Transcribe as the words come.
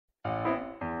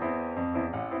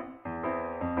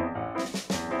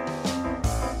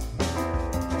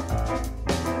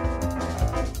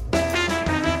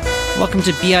Welcome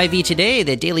to BIV Today,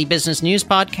 the daily business news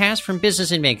podcast from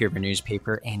Business in Vancouver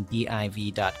newspaper and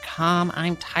BIV.com.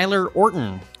 I'm Tyler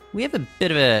Orton. We have a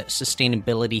bit of a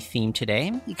sustainability theme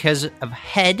today because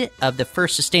ahead of the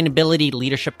first Sustainability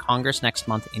Leadership Congress next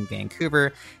month in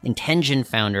Vancouver, Intention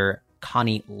founder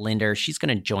Connie Linder, she's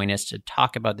going to join us to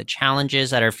talk about the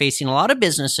challenges that are facing a lot of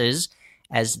businesses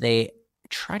as they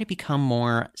try to become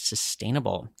more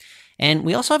sustainable. And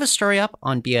we also have a story up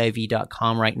on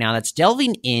BIV.com right now that's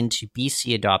delving into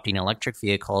BC adopting electric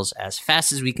vehicles as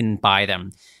fast as we can buy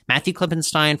them. Matthew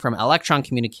Klippenstein from Electron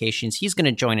Communications, he's going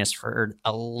to join us for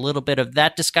a little bit of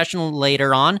that discussion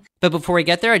later on. But before we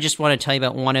get there, I just want to tell you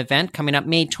about one event coming up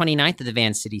May 29th at the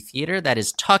Van City Theatre. That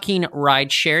is Talking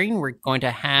Ride Sharing. We're going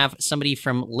to have somebody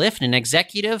from Lyft, an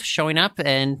executive, showing up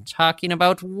and talking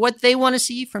about what they want to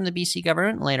see from the BC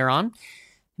government later on.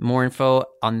 More info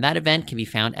on that event can be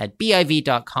found at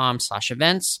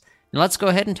biv.com/events. And let's go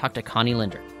ahead and talk to Connie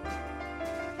Linder.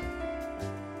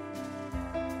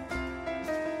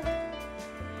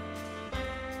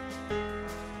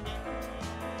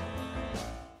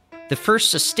 The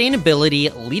first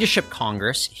Sustainability Leadership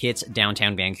Congress hits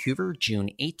downtown Vancouver June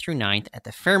 8th through 9th at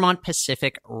the Fairmont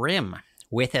Pacific Rim.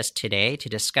 With us today to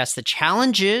discuss the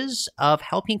challenges of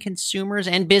helping consumers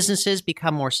and businesses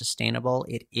become more sustainable,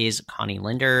 it is Connie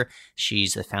Linder.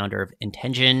 She's the founder of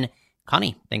Intention.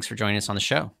 Connie, thanks for joining us on the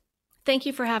show. Thank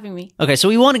you for having me. Okay, so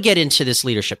we want to get into this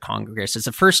Leadership Congress. It's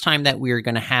the first time that we're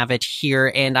going to have it here.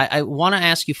 And I want to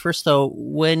ask you first, though,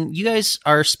 when you guys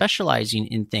are specializing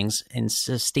in things in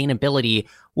sustainability,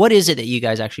 what is it that you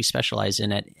guys actually specialize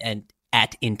in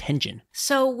at Intention?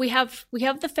 So we have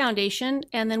the foundation,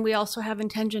 and then we also have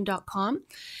Intention.com,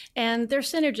 and they're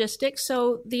synergistic.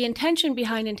 So the intention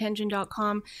behind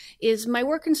Intention.com is my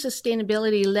work in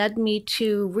sustainability led me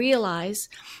to realize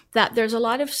that there's a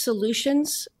lot of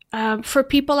solutions for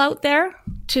people out there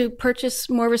to purchase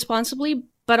more responsibly,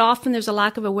 but often there's a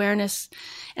lack of awareness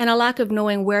and a lack of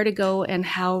knowing where to go and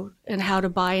how to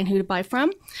buy and who to buy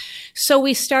from. So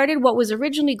we started what was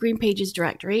originally Green Pages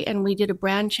Directory, and we did a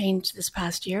brand change this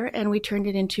past year, and we turned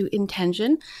it into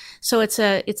Intention. So it's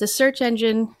a search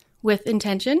engine with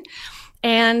intention.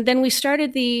 And then we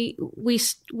started the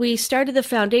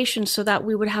foundation so that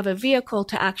we would have a vehicle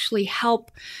to actually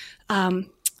help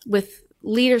with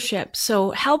leadership.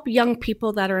 So help young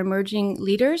people that are emerging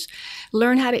leaders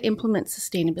learn how to implement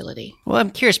sustainability. Well, I'm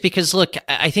curious because, look,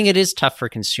 I think it is tough for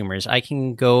consumers. I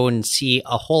can go and see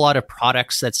a whole lot of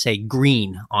products that say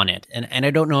green on it. And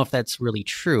I don't know if that's really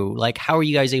true. Like, how are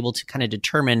you guys able to kind of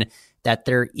determine that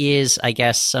there is, I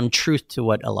guess, some truth to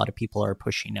what a lot of people are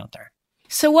pushing out there?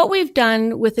 So what we've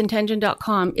done with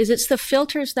Intention.com is it's the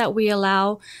filters that we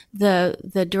allow the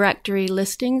directory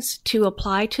listings to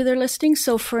apply to their listings.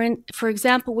 So for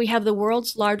example, we have the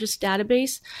world's largest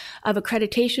database of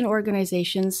accreditation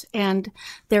organizations and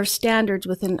their standards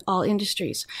within all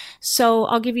industries. So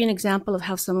I'll give you an example of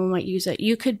how someone might use it.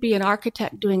 You could be an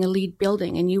architect doing a LEED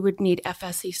building and you would need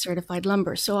FSC certified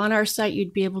lumber. So on our site,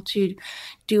 you'd be able to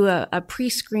do a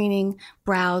pre-screening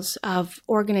browse of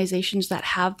organizations that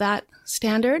have that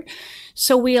standard.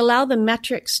 So we allow the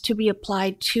metrics to be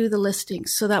applied to the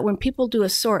listings so that when people do a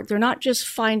sort, they're not just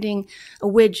finding a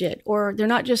widget or they're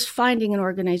not just finding an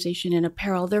organization in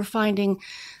apparel. They're finding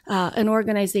an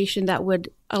organization that would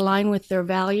align with their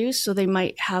values. So they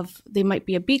might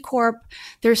be a B Corp.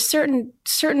 There's certain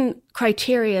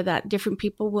criteria that different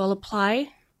people will apply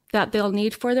that they'll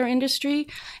need for their industry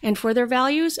and for their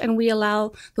values, and we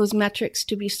allow those metrics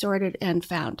to be sorted and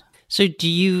found. So do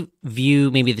you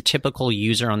view maybe the typical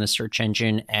user on the search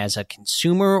engine as a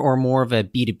consumer or more of a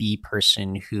B2B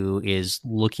person who is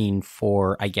looking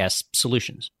for, I guess,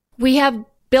 solutions? We have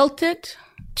built it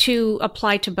to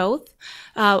apply to both.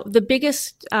 The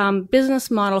biggest business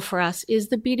model for us is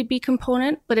the B2B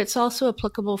component, but it's also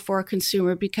applicable for a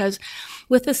consumer because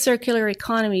with the circular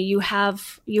economy, you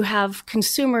have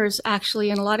consumers actually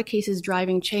in a lot of cases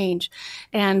driving change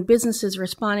and businesses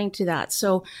responding to that.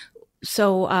 So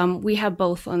we have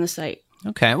both on the site.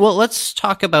 Okay. Well, let's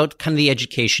talk about kind of the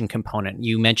education component.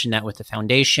 You mentioned that with the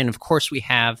foundation. Of course, we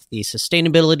have the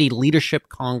Sustainability Leadership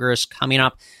Congress coming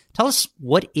up. Tell us,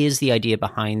 what is the idea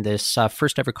behind this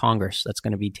first ever Congress that's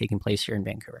going to be taking place here in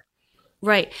Vancouver?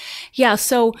 Right. Yeah.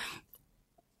 So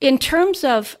in terms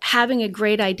of having a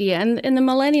great idea, and the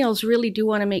millennials really do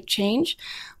want to make change,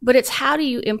 but it's how do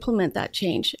you implement that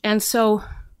change? And so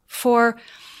for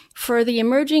the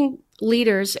emerging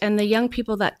leaders and the young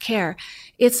people that care,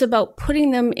 it's about putting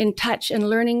them in touch and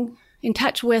learning in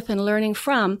touch with and learning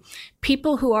from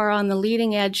people who are on the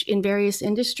leading edge in various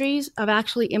industries of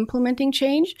actually implementing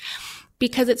change,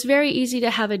 because it's very easy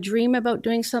to have a dream about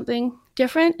doing something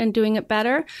different and doing it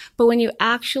better. But when you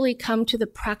actually come to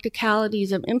the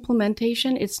practicalities of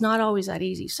implementation, it's not always that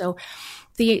easy. So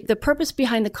the purpose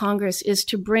behind the Congress is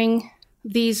to bring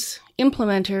these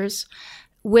implementers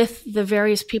with the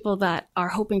various people that are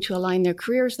hoping to align their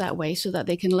careers that way so that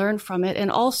they can learn from it,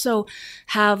 and also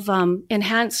have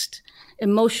enhanced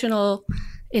emotional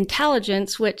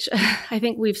intelligence, which I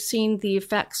think we've seen the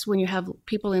effects when you have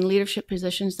people in leadership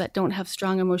positions that don't have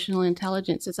strong emotional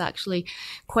intelligence. It's actually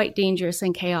quite dangerous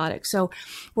and chaotic. So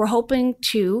we're hoping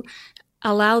to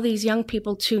allow these young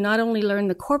people to not only learn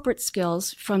the corporate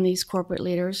skills from these corporate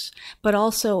leaders, but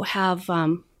also have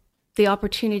the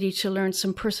opportunity to learn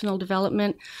some personal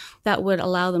development that would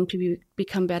allow them to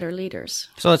become better leaders.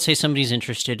 So let's say somebody's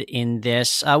interested in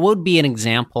this. What would be an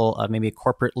example of maybe a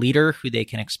corporate leader who they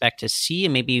can expect to see,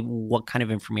 and maybe what kind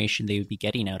of information they would be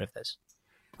getting out of this?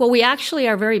 Well, we actually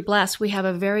are very blessed. We have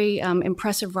a very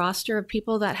impressive roster of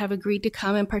people that have agreed to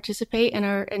come and participate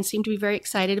and seem to be very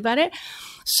excited about it.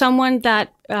 Someone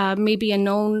that may be a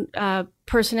known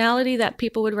personality that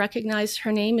people would recognize,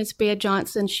 her name is Bea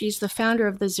Johnson. She's the founder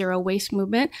of the Zero Waste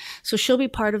Movement. So she'll be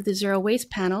part of the Zero Waste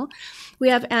panel. We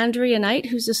have Andrea Knight,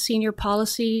 who's a senior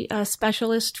policy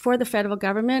specialist for the federal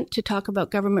government, to talk about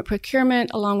government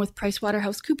procurement along with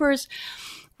PricewaterhouseCoopers.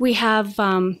 We have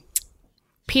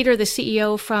Peter, the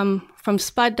CEO from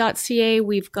Spud.ca.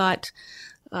 We've got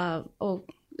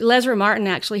Lesra Martin,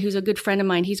 actually, who's a good friend of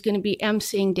mine. He's going to be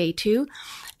emceeing day 2.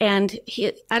 And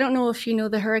I don't know if you know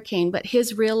The Hurricane, but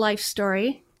his real life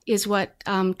story is what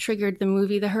triggered the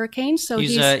movie The Hurricane. So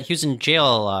he was in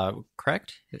jail,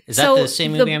 correct? Is that the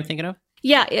same movie I'm thinking of?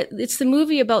 Yeah, it's the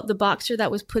movie about the boxer that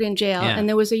was put in jail. Yeah. And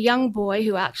there was a young boy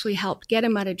who actually helped get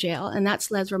him out of jail. And that's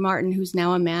Lesra Martin, who's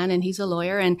now a man, and he's a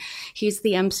lawyer, and he's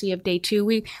the MC of day 2.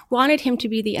 We wanted him to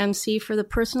be the MC for the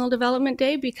personal development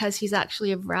day because he's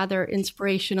actually a rather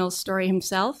inspirational story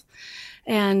himself.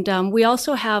 And we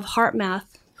also have HeartMath,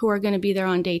 who are going to be there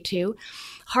on day 2.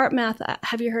 HeartMath,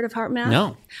 have you heard of HeartMath?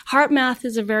 No. HeartMath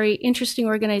is a very interesting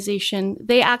organization.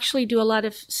 They actually do a lot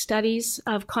of studies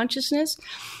of consciousness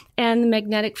and the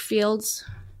magnetic fields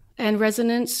and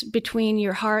resonance between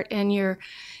your heart and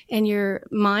your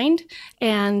mind.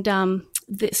 And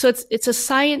so it's a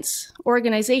science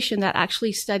organization that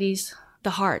actually studies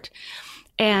the heart.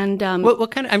 And what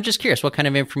kind of, I'm just curious, what kind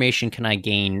of information can I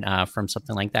gain from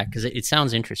something like that? Because it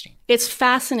sounds interesting. It's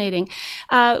fascinating.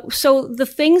 So the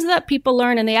things that people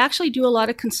learn, and they actually do a lot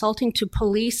of consulting to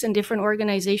police and different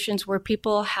organizations where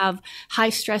people have high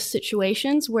stress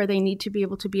situations where they need to be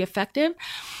able to be effective.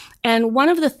 And one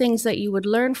of the things that you would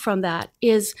learn from that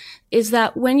is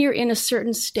that when you're in a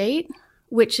certain state,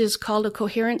 which is called a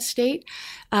coherent state,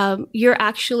 you're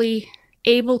actually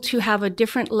able to have a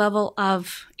different level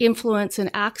of influence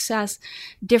and access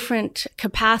different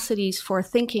capacities for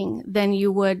thinking than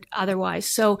you would otherwise.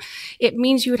 So it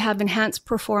means you would have enhanced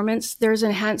performance. There's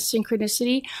enhanced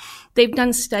synchronicity. They've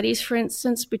done studies, for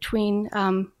instance, between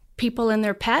people and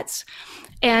their pets,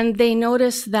 and they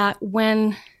notice that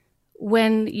when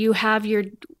you have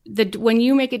when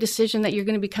you make a decision that you're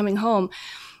going to be coming home,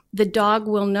 the dog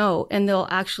will know, and they'll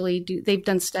actually they've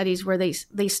done studies where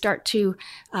they start to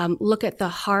look at the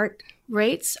heart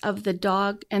rates of the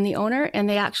dog and the owner, and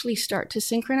they actually start to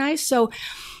synchronize. So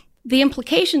the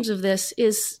implications of this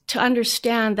is to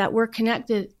understand that we're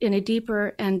connected in a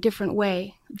deeper and different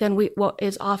way than what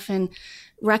is often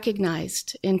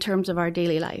recognized in terms of our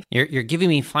daily life. You're giving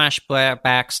me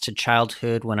flashbacks to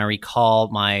childhood when I recall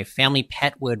my family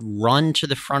pet would run to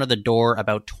the front of the door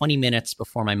about 20 minutes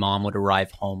before my mom would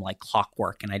arrive home like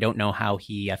clockwork. And I don't know how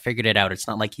he figured it out. It's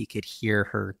not like he could hear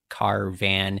her car,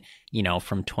 van,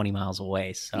 from 20 miles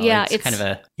away. So yeah, it's kind of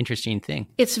an interesting thing.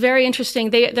 It's very interesting.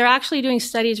 They're actually doing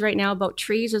studies right now about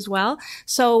trees as well.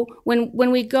 So when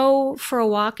we go for a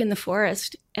walk in the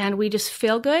forest and we just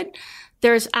feel good,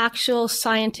 there's actual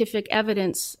scientific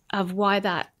evidence of why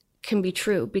that can be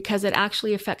true, because it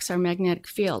actually affects our magnetic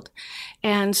field.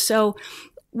 And so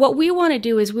what we want to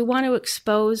do is we want to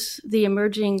expose the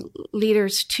emerging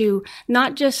leaders to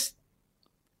not just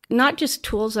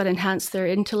tools that enhance their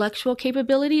intellectual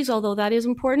capabilities, although that is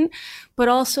important, but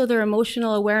also their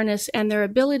emotional awareness and their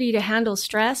ability to handle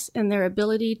stress and their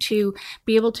ability to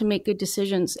be able to make good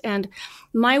decisions. And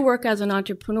my work as an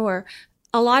entrepreneur,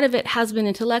 a lot of it has been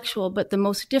intellectual, but the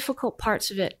most difficult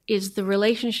parts of it is the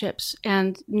relationships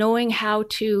and knowing how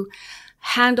to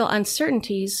handle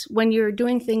uncertainties when you're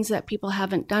doing things that people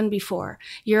haven't done before.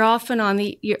 You're often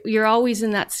you're always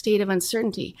in that state of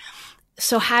uncertainty.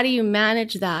 So how do you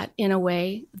manage that in a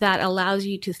way that allows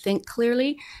you to think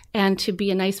clearly and to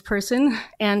be a nice person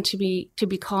and to be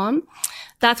calm?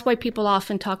 That's why people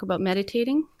often talk about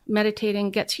meditating.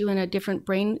 meditating gets you in a different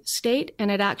brain state, and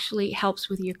it actually helps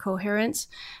with your coherence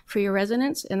for your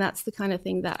residents. And that's the kind of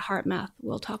thing that HeartMath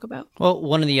will talk about. Well,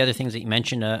 one of the other things that you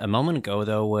mentioned a moment ago,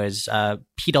 though, was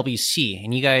PwC.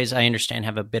 And you guys, I understand,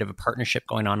 have a bit of a partnership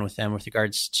going on with them with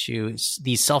regards to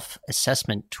these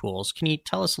self-assessment tools. Can you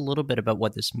tell us a little bit about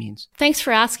what this means? Thanks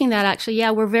for asking that, actually.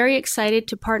 Yeah, we're very excited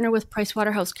to partner with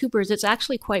PricewaterhouseCoopers. It's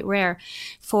actually quite rare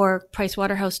for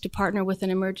Pricewaterhouse to partner with an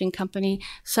emerging company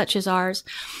such as ours.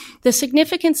 The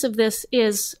significance of this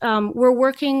is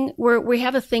we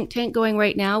have a think tank going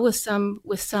right now with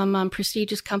some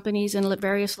prestigious companies and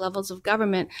various levels of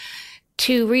government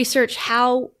to research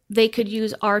how they could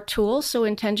use our tools, so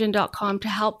Intengen.com, to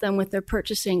help them with their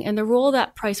purchasing. And the role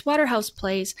that Pricewaterhouse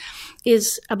plays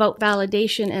is about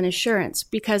validation and assurance,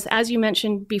 because as you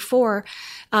mentioned before,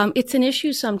 it's an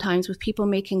issue sometimes with people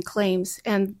making claims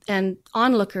and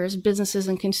onlookers, businesses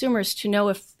and consumers, to know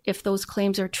if those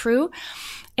claims are true.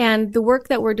 And the work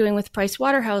that we're doing with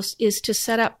Pricewaterhouse is to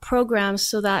set up programs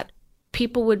so that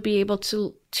people would be able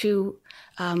to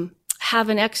have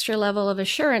an extra level of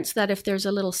assurance that if there's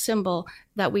a little symbol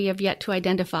that we have yet to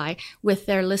identify with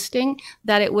their listing,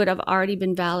 that it would have already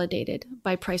been validated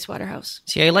by Pricewaterhouse.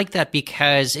 See, I like that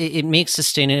because it makes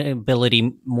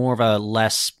sustainability more of a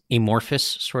less amorphous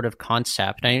sort of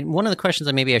concept. One of the questions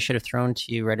that maybe I should have thrown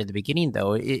to you right at the beginning,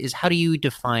 though, is how do you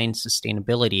define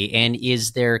sustainability? And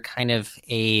is there kind of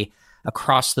a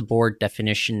across-the-board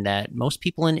definition that most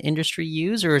people in industry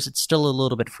use, or is it still a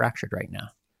little bit fractured right now?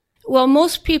 Well,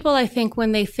 most people, I think,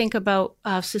 when they think about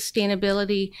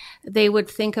sustainability, they would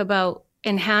think about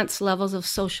enhanced levels of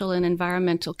social and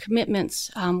environmental commitments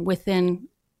within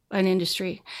an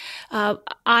industry.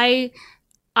 I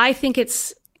think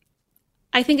it's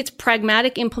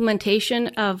pragmatic implementation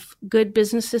of good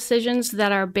business decisions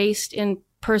that are based in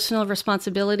personal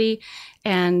responsibility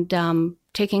and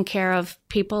taking care of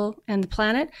people and the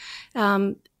planet.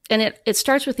 And it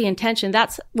starts with the intention.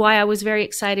 That's why I was very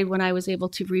excited when I was able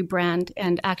to rebrand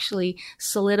and actually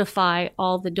solidify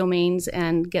all the domains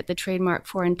and get the trademark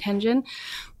for Intengen,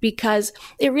 because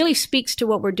it really speaks to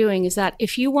what we're doing, is that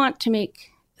if you want to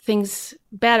make things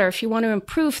better, if you want to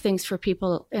improve things for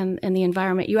people and the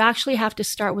environment, you actually have to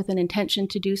start with an intention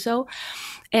to do so.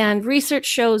 And research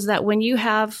shows that when you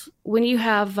have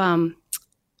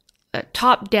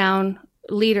top-down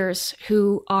leaders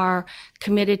who are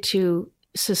committed to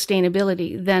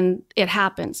sustainability, then it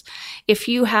happens. If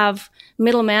you have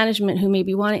middle management who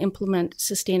maybe want to implement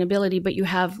sustainability, but you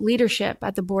have leadership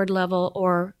at the board level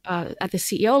or at the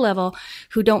CEO level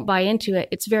who don't buy into it,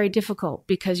 it's very difficult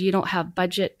because you don't have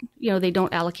budget, they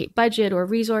don't allocate budget or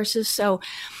resources. So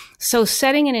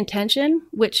setting an intention,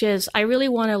 which is, I really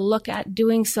want to look at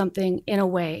doing something in a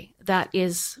way that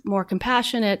is more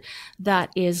compassionate, that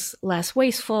is less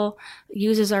wasteful,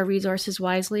 uses our resources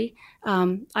wisely.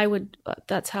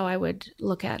 That's how I would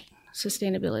look at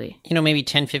sustainability. Maybe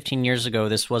 10, 15 years ago,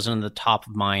 this wasn't on the top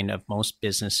of mind of most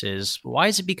businesses. Why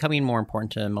is it becoming more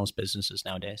important to most businesses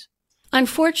nowadays?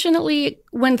 Unfortunately,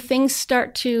 when things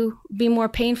start to be more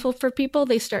painful for people,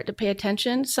 they start to pay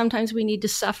attention. Sometimes we need to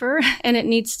suffer and it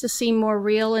needs to seem more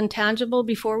real and tangible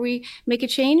before we make a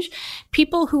change.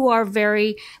 People who were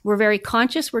very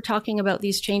conscious, we're talking about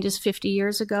these changes 50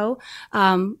 years ago.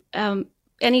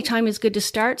 Any time is good to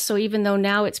start. So even though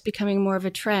now it's becoming more of a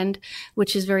trend,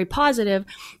 which is very positive,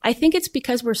 I think it's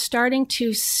because we're starting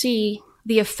to see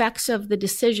the effects of the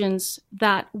decisions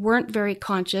that weren't very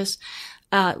conscious,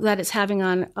 that it's having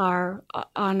on our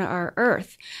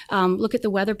Earth. Look at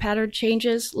the weather pattern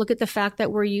changes. Look at the fact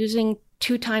that we're using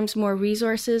 2 times more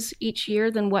resources each year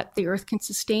than what the Earth can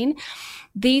sustain.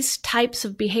 These types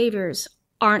of behaviors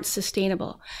aren't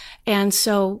sustainable. And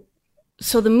so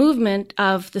the movement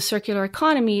of the circular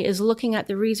economy is looking at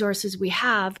the resources we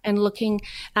have and looking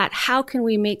at how can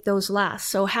we make those last.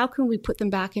 So how can we put them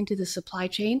back into the supply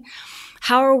chain?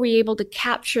 How are we able to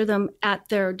capture them at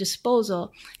their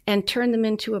disposal and turn them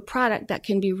into a product that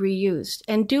can be reused,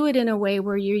 and do it in a way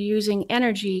where you're using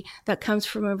energy that comes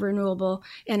from a renewable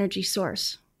energy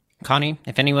source? Connie,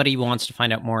 if anybody wants to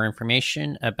find out more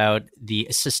information about the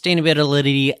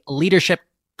Sustainability Leadership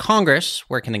Congress,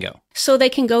 where can they go? So they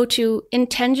can go to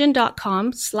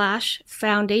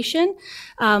intengen.com/foundation.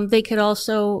 They could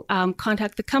also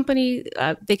contact the company.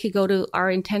 They could go to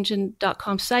our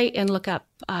intengen.com site and look up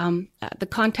the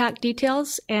contact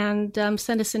details and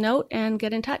send us a note and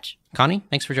get in touch. Connie,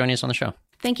 thanks for joining us on the show.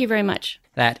 Thank you very much.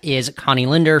 That is Connie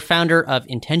Linder, founder of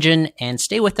Intengen. And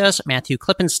stay with us. Matthew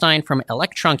Klippenstein from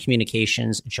Electron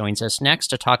Communications joins us next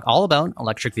to talk all about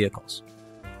electric vehicles.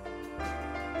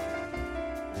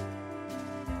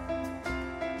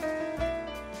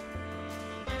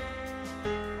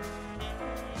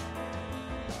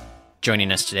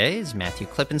 Joining us today is Matthew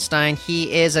Klippenstein.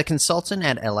 He is a consultant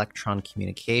at Electron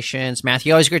Communications.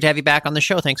 Matthew, always great to have you back on the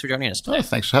show. Thanks for joining us today. Oh,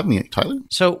 thanks for having me, Tyler.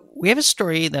 So we have a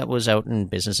story that was out in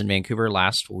Business in Vancouver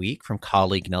last week from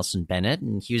colleague Nelson Bennett,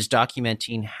 and he was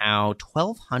documenting how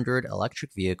 1,200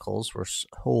 electric vehicles were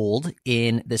sold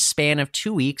in the span of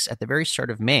 2 weeks at the very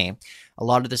start of May. A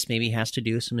lot of this maybe has to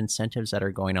do with some incentives that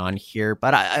are going on here,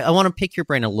 but I want to pick your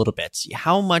brain a little bit.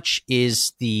 How much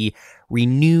is the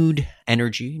renewed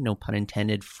energy, no pun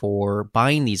intended, for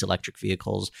buying these electric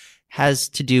vehicles has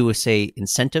to do with, say,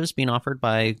 incentives being offered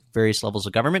by various levels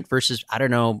of government versus, I don't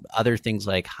know, other things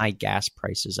like high gas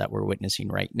prices that we're witnessing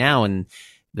right now in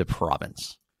the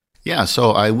province? Yeah,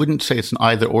 so I wouldn't say it's an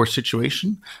either-or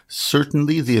situation.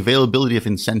 Certainly the availability of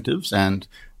incentives, and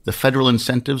the federal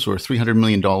incentives were $300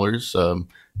 million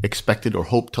expected or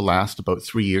hoped to last about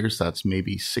 3 years. That's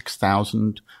maybe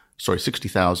 60,000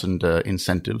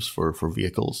 incentives for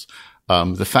vehicles.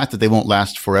 The fact that they won't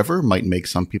last forever might make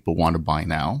some people want to buy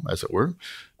now, as it were.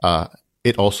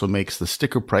 It also makes the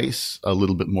sticker price a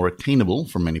little bit more attainable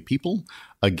for many people.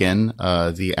 Again,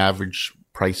 the average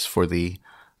price for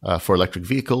electric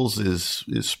vehicles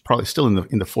is probably still in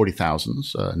the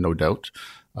 40,000s, no doubt.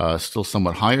 Still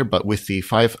somewhat higher, but with the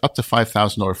up to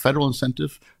 $5,000 federal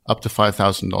incentive, up to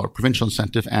 $5,000 provincial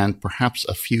incentive, and perhaps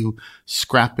a few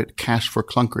Scrap It Cash for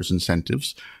Clunkers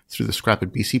incentives through the Scrap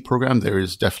It BC program, there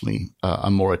is definitely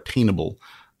a more attainable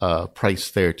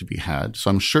price there to be had. So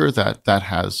I'm sure that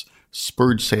has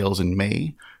spurred sales in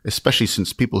May, especially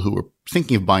since people who were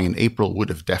thinking of buying in April would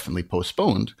have definitely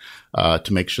postponed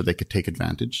to make sure they could take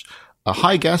advantage.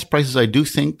 High gas prices, I do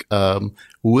think,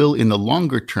 will in the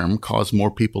longer term cause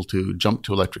more people to jump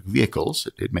to electric vehicles.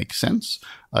 It makes sense.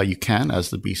 You can,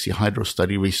 as the BC Hydro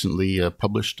study recently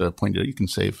published, pointed out, you can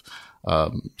save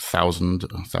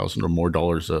 $1,000 or more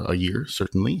dollars a year,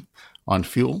 certainly, on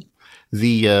fuel.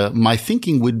 My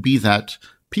thinking would be that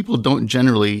people don't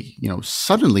generally,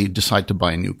 suddenly decide to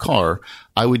buy a new car.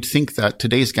 I would think that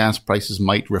today's gas prices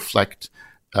might reflect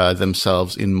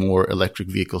themselves in more electric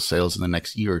vehicle sales in the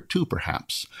next year or two,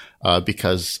 perhaps.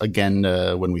 Because, again,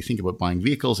 when we think about buying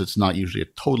vehicles, it's not usually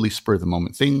a totally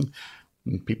spur-of-the-moment thing.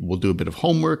 People will do a bit of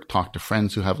homework, talk to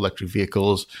friends who have electric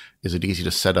vehicles. Is it easy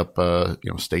to set up,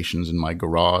 stations in my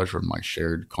garage or my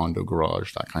shared condo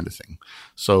garage, that kind of thing.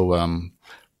 So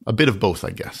a bit of both,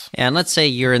 I guess. And let's say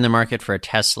you're in the market for a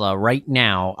Tesla right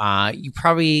now. You're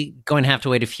probably going to have to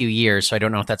wait a few years, so I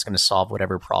don't know if that's going to solve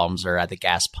whatever problems are at the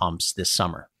gas pumps this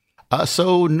summer.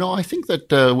 No, I think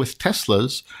that with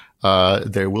Teslas,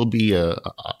 there will be,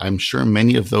 I'm sure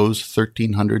many of those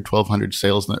 1,300, 1,200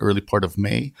 sales in the early part of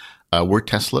May were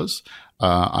Teslas.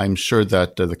 I'm sure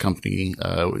that the company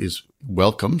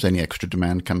welcomes any extra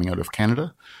demand coming out of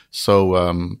Canada.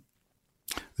 So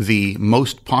the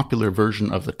most popular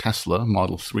version of the Tesla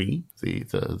Model 3,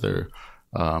 their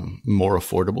more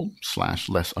affordable /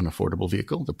 less unaffordable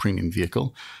vehicle, the premium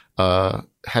vehicle,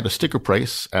 had a sticker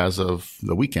price as of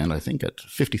the weekend, I think, at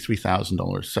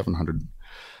 $53,700.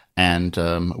 And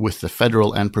with the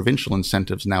federal and provincial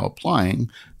incentives now applying,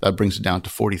 that brings it down to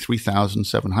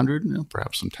 $43,700,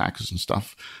 perhaps some taxes and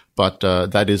stuff. But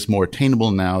that is more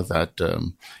attainable now that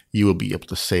you will be able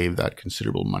to save that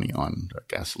considerable money on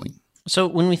gasoline. So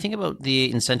when we think about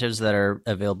the incentives that are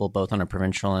available both on a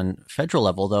provincial and federal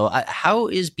level, though, how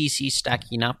is BC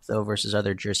stacking up, though, versus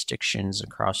other jurisdictions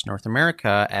across North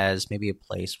America as maybe a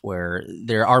place where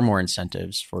there are more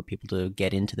incentives for people to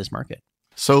get into this market?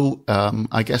 So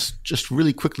I guess just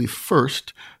really quickly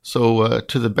first, to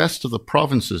the best of the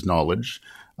province's knowledge,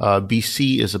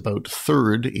 BC is about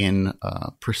third in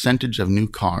percentage of new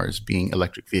cars being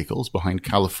electric vehicles behind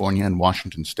California and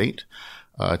Washington State.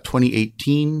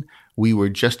 2018, we were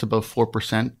just above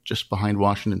 4%, just behind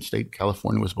Washington State.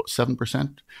 California was about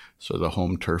 7%, so the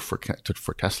home turf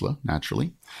for Tesla,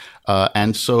 naturally.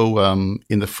 And so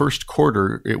in the first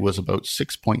quarter, it was about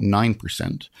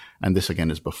 6.9%, and this, again,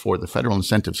 is before the federal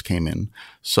incentives came in.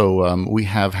 So we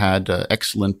have had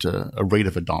excellent rate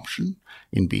of adoption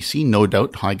in BC. No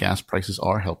doubt high gas prices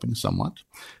are helping somewhat,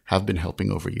 have been helping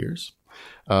over years.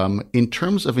 In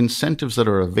terms of incentives that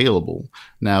are available,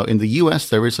 now in the U.S.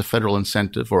 there is a federal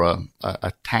incentive or a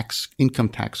income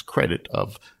tax credit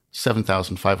of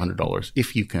 $7,500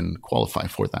 if you can qualify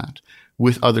for that,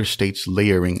 with other states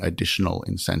layering additional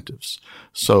incentives.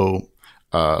 So,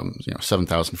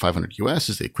 $7,500 US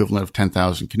is the equivalent of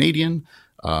 $10,000 Canadian.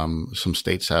 Some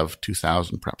states have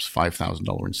 $2,000, perhaps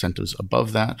 $5,000 incentives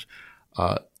above that.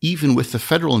 Even with the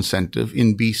federal incentive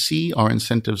in BC, our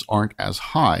incentives aren't as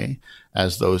high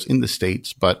as those in the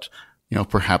States, but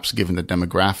perhaps given the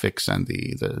demographics and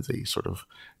the sort of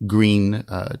green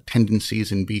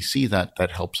tendencies in BC,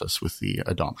 that helps us with the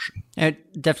adoption.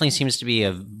 It definitely seems to be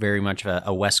very much of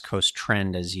a West Coast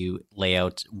trend as you lay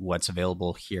out what's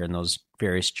available here in those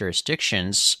various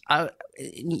jurisdictions.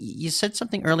 You said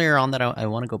something earlier on that I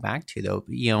want to go back to, though.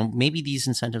 Maybe these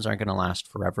incentives aren't going to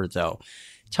last forever, though.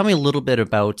 Tell me a little bit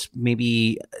about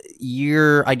maybe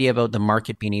your idea about the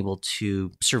market being able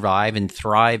to survive and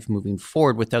thrive moving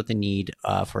forward without the need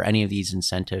for any of these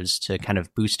incentives to kind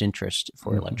of boost interest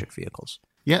for electric vehicles.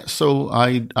 Yeah, so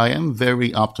I am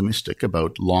very optimistic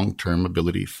about long-term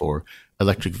ability for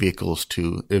electric vehicles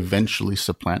to eventually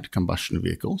supplant combustion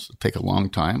vehicles. It'll take a long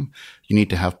time. You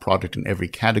need to have product in every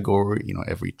category,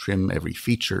 every trim, every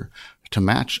feature to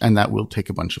match, and that will take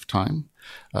a bunch of time,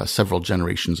 several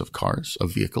generations of cars,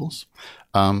 of vehicles.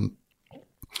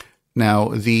 Now,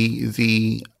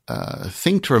 the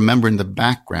thing to remember in the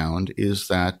background is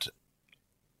that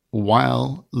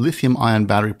while lithium-ion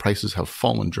battery prices have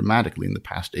fallen dramatically in the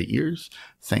past 8 years,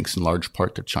 thanks in large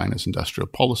part to China's industrial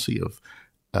policy of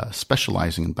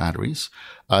specializing in batteries,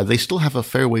 they still have a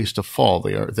fair ways to fall.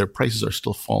 Their prices are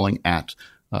still falling at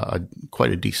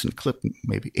quite a decent clip,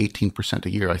 maybe 18%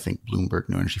 a year, I think Bloomberg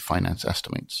New Energy Finance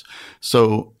estimates.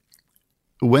 So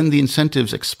when the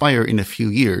incentives expire in a few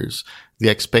years, the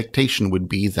expectation would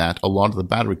be that a lot of the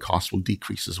battery costs will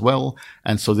decrease as well.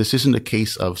 And so this isn't a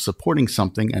case of supporting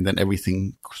something and then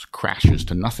everything crashes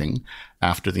to nothing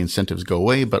after the incentives go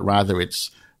away, but rather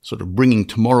it's sort of bringing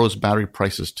tomorrow's battery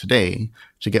prices today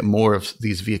to get more of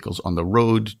these vehicles on the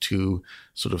road to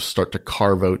sort of start to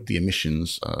carve out the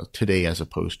emissions today as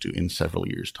opposed to in several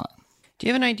years' time. Do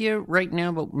you have an idea right now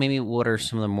about maybe what are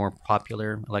some of the more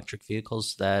popular electric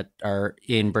vehicles that are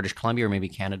in British Columbia or maybe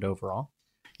Canada overall?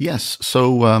 Yes.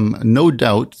 So no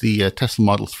doubt the Tesla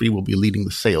Model 3 will be leading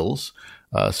the sales,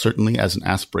 certainly as an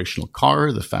aspirational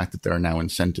car. The fact that there are now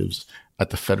incentives at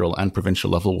the federal and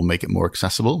provincial level will make it more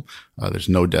accessible. There's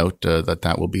no doubt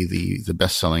that will be the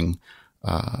best-selling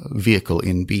vehicle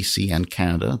in BC and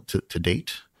Canada to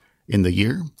date in the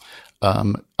year.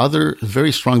 Other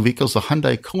very strong vehicles, the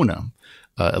Hyundai Kona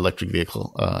electric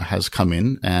vehicle has come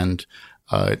in, and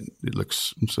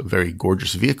it's a very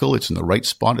gorgeous vehicle. It's in the right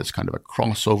spot. It's kind of a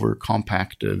crossover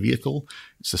compact vehicle.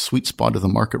 It's a sweet spot of the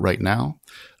market right now.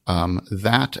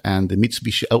 That and the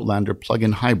Mitsubishi Outlander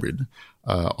plug-in hybrid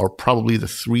are probably the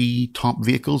three top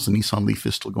vehicles. The Nissan Leaf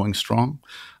is still going strong.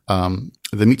 The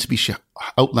Mitsubishi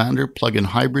Outlander plug-in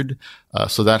hybrid,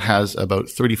 so that has about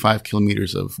 35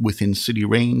 kilometers of within city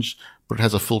range, but it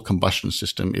has a full combustion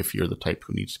system if you're the type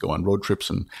who needs to go on road trips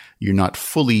and you're not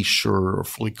fully sure or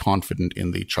fully confident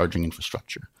in the charging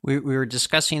infrastructure. We were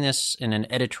discussing this in an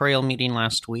editorial meeting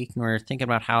last week, and we were thinking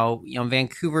about how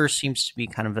Vancouver seems to be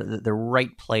kind of the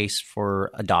right place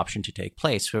for adoption to take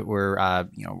place. We're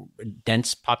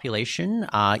dense population,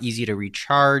 easy to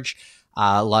recharge,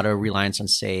 a lot of reliance on,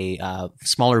 say,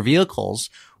 smaller vehicles.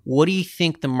 What do you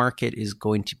think the market is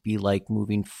going to be like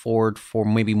moving forward for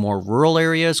maybe more rural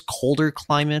areas, colder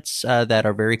climates that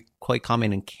are quite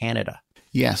common in Canada?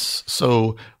 Yes.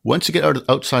 So once you get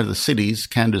outside of the cities,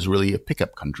 Canada is really a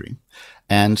pickup country.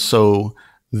 And so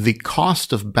the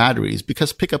cost of batteries,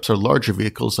 because pickups are larger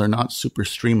vehicles, they're not super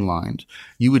streamlined.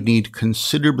 You would need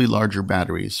considerably larger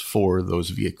batteries for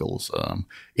those vehicles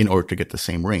in order to get the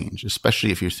same range,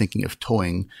 especially if you're thinking of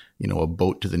towing, a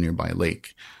boat to the nearby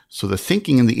lake. So the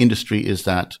thinking in the industry is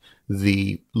that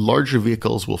the larger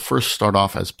vehicles will first start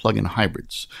off as plug-in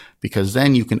hybrids, because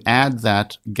then you can add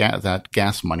that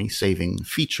gas money saving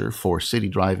feature for city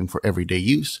driving for everyday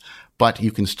use, but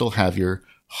you can still have your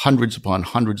hundreds upon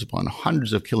hundreds upon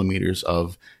hundreds of kilometers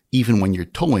of, even when you're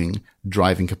towing,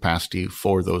 driving capacity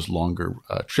for those longer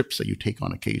trips that you take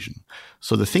on occasion.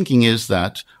 So the thinking is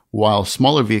that while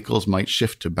smaller vehicles might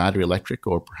shift to battery electric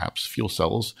or perhaps fuel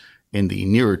cells in the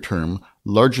nearer term,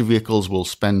 larger vehicles will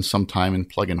spend some time in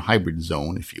plug-in hybrid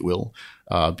zone, if you will,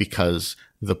 because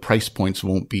the price points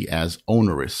won't be as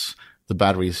onerous. The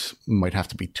batteries might have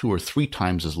to be 2 or 3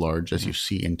 times as large as you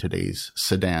see in today's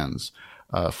sedans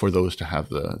for those to have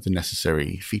the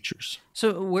necessary features.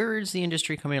 So where is the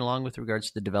industry coming along with regards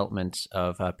to the development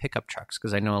of pickup trucks?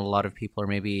 Because I know a lot of people are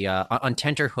maybe on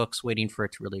tenterhooks waiting for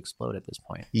it to really explode at this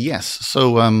point. Yes.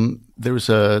 So there was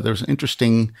an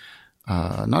interesting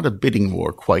not a bidding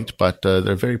war quite, but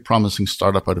they're a very promising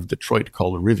startup out of Detroit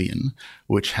called Rivian,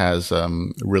 which has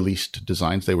released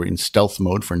designs. They were in stealth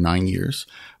mode for 9 years,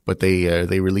 but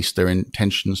they released their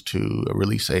intentions to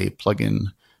release a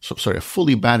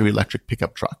fully battery electric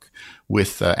pickup truck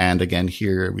with, and again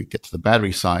here we get to the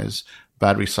battery size,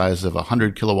 battery size of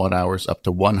 100 kilowatt hours up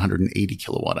to 180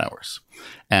 kilowatt hours.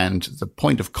 And the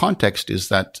point of context is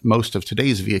that most of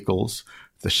today's vehicles,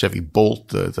 the Chevy Bolt,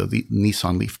 the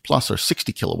Nissan Leaf Plus, are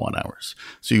 60 kilowatt hours.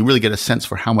 So you really get a sense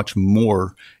for how much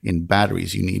more in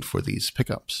batteries you need for these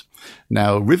pickups.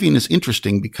 Now, Rivian is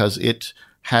interesting because it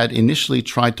had initially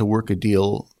tried to work a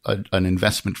deal, an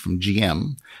investment from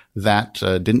GM that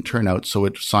didn't turn out, so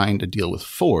it signed a deal with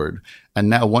Ford. And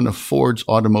now one of Ford's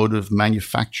automotive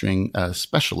manufacturing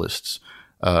specialists,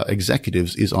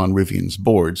 executives, is on Rivian's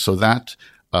board. So that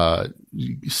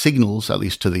signals, at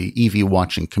least to the EV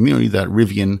watching community, that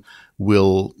Rivian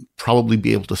will probably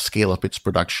be able to scale up its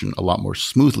production a lot more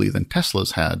smoothly than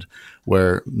Tesla's had,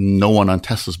 where no one on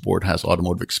Tesla's board has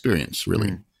automotive experience,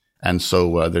 really. And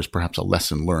so there's perhaps a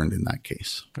lesson learned in that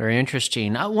case. Very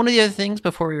interesting. One of the other things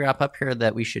before we wrap up here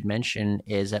that we should mention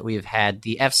is that we've had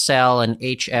the F-Cell and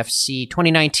HFC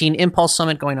 2019 Impulse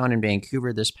Summit going on in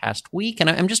Vancouver this past week. And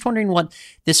I'm just wondering what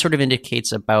this sort of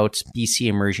indicates about BC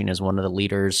emerging as one of the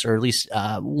leaders, or at least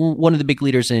one of the big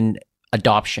leaders in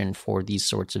adoption for these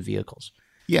sorts of vehicles.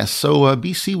 Yes, so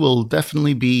BC will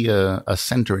definitely be a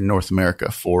center in North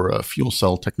America for fuel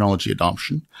cell technology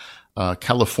adoption.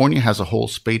 California has a whole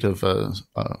spate of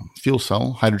fuel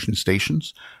cell hydrogen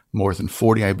stations, more than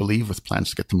 40, I believe, with plans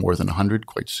to get to more than 100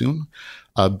 quite soon.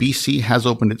 BC has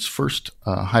opened its first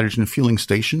hydrogen fueling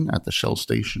station at the Shell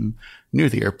station near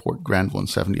the airport, Granville and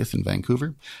 70th in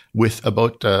Vancouver, with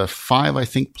about 5, I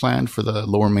think, planned for the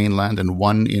Lower Mainland and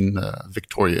 1 in the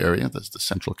Victoria area. That's the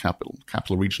Central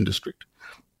Capital Region District.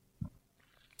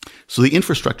 So the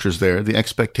infrastructure is there. The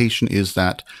expectation is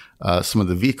that some of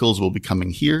the vehicles will be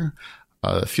coming here.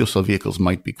 Fuel cell vehicles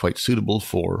might be quite suitable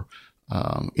for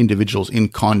individuals in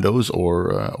condos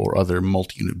or other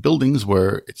multi-unit buildings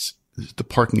where the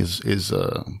parking is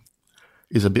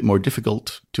a bit more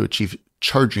difficult to achieve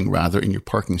charging rather in your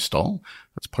parking stall.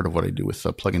 That's part of what I do with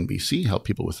Plug-in BC, help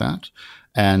people with that.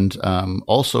 And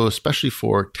also, especially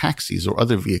for taxis or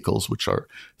other vehicles, which are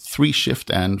 3-shift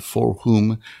and for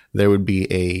whom there would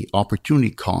be a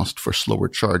opportunity cost for slower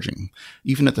charging.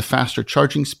 Even at the faster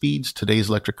charging speeds, today's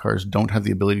electric cars don't have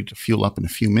the ability to fuel up in a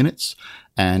few minutes.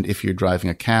 And if you're driving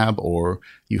a cab or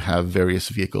you have various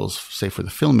vehicles, say for the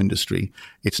film industry,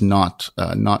 it's not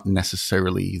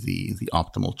necessarily the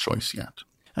optimal choice yet.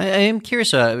 I am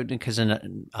curious because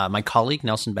my colleague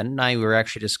Nelson Bennett and I were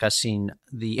actually discussing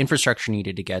the infrastructure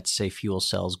needed to get, say, fuel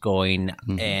cells going.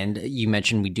 Mm-hmm. And you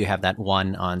mentioned we do have that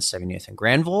one on 70th and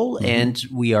Granville, and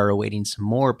we are awaiting some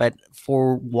more. But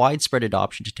for widespread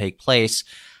adoption to take place,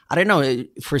 I don't know,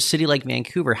 for a city like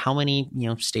Vancouver, how many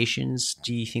stations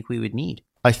do you think we would need?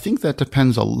 I think that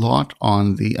depends a lot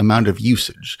on the amount of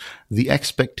usage. The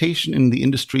expectation in the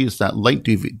industry is that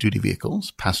light-duty vehicles,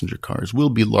 passenger cars,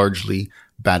 will be largely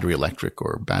battery electric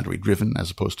or battery driven as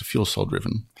opposed to fuel cell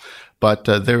driven. But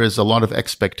there is a lot of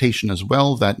expectation as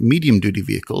well that medium-duty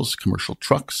vehicles, commercial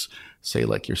trucks, say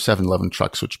like your 7-Eleven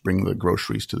trucks, which bring the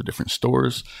groceries to the different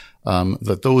stores,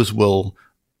 that those will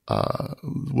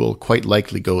quite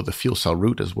likely go the fuel cell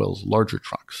route as well as larger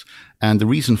trucks. And the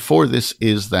reason for this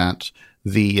is that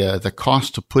the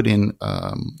cost to put in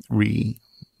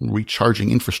recharging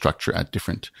infrastructure at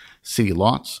different city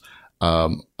lots,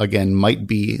 again,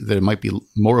 there might be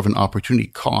more of an opportunity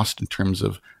cost in terms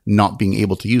of not being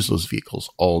able to use those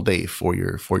vehicles all day for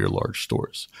your large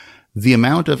stores. The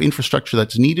amount of infrastructure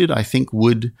that's needed, I think,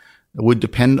 would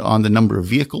depend on the number of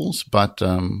vehicles, but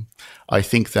I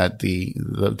think that the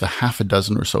half a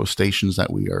dozen or so stations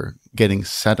that we are getting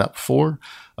set up for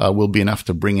will be enough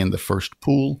to bring in the first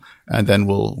pool, and then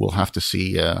we'll have to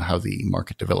see how the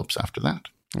market develops after that.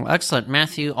 Well, excellent.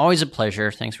 Matthew, always a pleasure.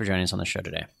 Thanks for joining us on the show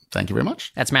today. Thank you very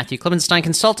much. That's Matthew Klippenstein,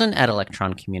 consultant at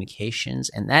Electron Communications.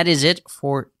 And that is it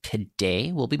for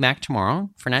today. We'll be back tomorrow.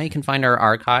 For now, you can find our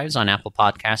archives on Apple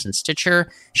Podcasts and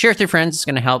Stitcher. Share with your friends. It's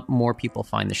going to help more people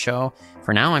find the show.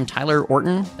 For now, I'm Tyler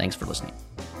Orton. Thanks for listening.